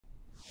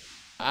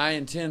I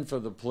intend for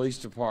the police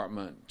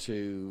department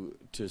to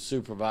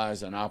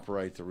supervise and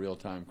operate the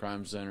real-time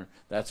crime center.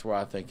 That's where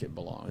I think it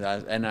belongs.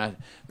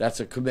 That's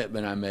a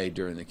commitment I made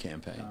during the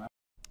campaign.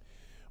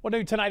 Well,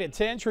 new tonight at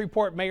 10,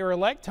 Shreveport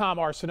Mayor-elect Tom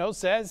Arsenault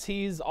says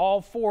he's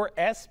all for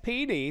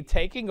SPD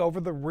taking over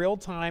the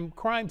real-time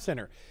crime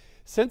center.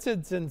 Since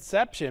its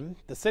inception,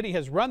 the city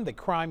has run the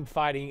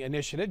crime-fighting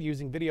initiative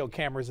using video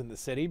cameras in the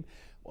city.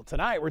 Well,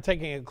 tonight we're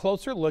taking a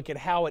closer look at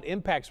how it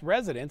impacts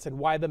residents and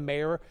why the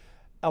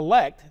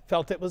mayor-elect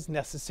felt it was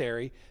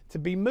necessary to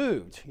be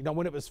moved. You know,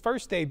 when it was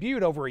first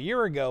debuted over a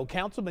year ago,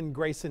 Councilman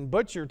Grayson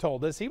Butcher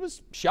told us he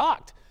was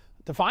shocked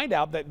to find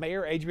out that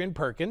Mayor Adrian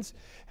Perkins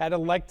had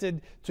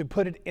elected to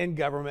put it in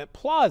Government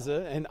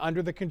Plaza and now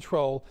under the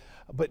control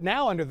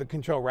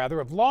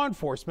of law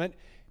enforcement.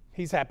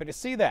 He's happy to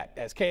see that.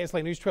 As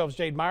KSLA News 12's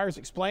Jade Myers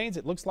explains,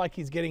 it looks like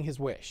he's getting his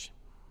wish.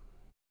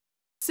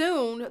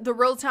 Soon, the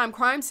real-time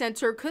crime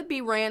center could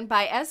be ran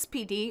by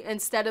SPD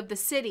instead of the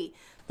city.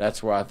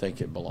 That's where I think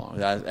it belongs.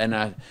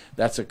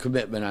 That's a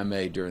commitment I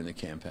made during the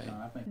campaign.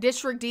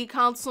 District D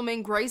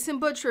Councilman Grayson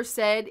Butcher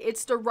said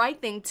it's the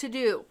right thing to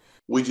do.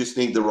 We just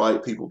need the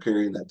right people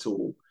carrying that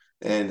tool.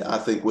 And I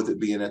think with it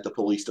being at the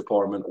police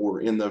department or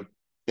in the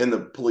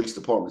police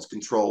department's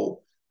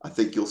control, I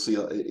think you'll see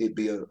it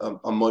be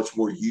a much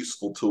more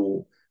useful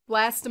tool.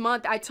 Last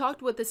month, I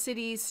talked with the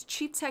city's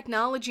chief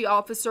technology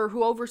officer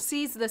who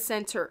oversees the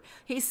center.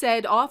 He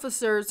said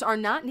officers are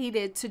not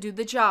needed to do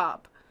the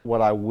job.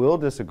 What I will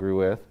disagree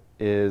with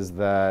is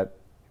that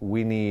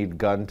we need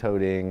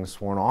gun-toting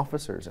sworn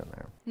officers in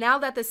there. Now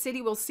that the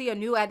city will see a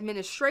new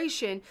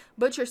administration,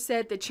 Butcher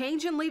said the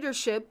change in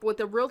leadership with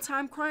the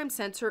real-time crime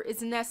center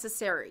is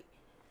necessary.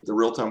 The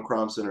real-time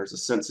crime center is a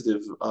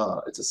sensitive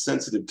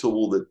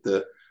tool that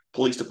the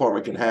police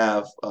department can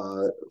have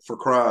for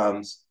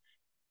crimes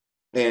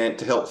and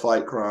to help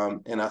fight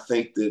crime. And I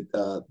think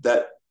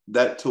that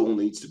that tool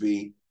needs to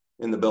be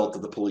in the belt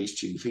of the police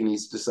chief. He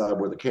needs to decide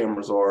where the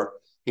cameras are.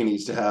 He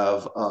needs to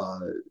have,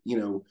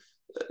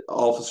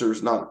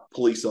 officers, not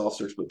police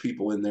officers, but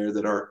people in there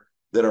that are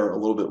a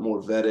little bit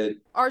more vetted.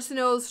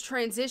 Arsenault's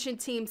transition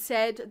team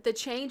said the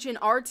change in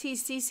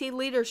RTCC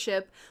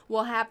leadership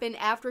will happen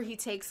after he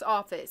takes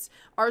office.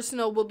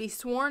 Arsenault will be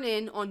sworn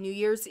in on New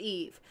Year's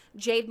Eve.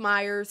 Jade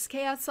Myers,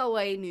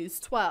 KSLA News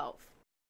 12.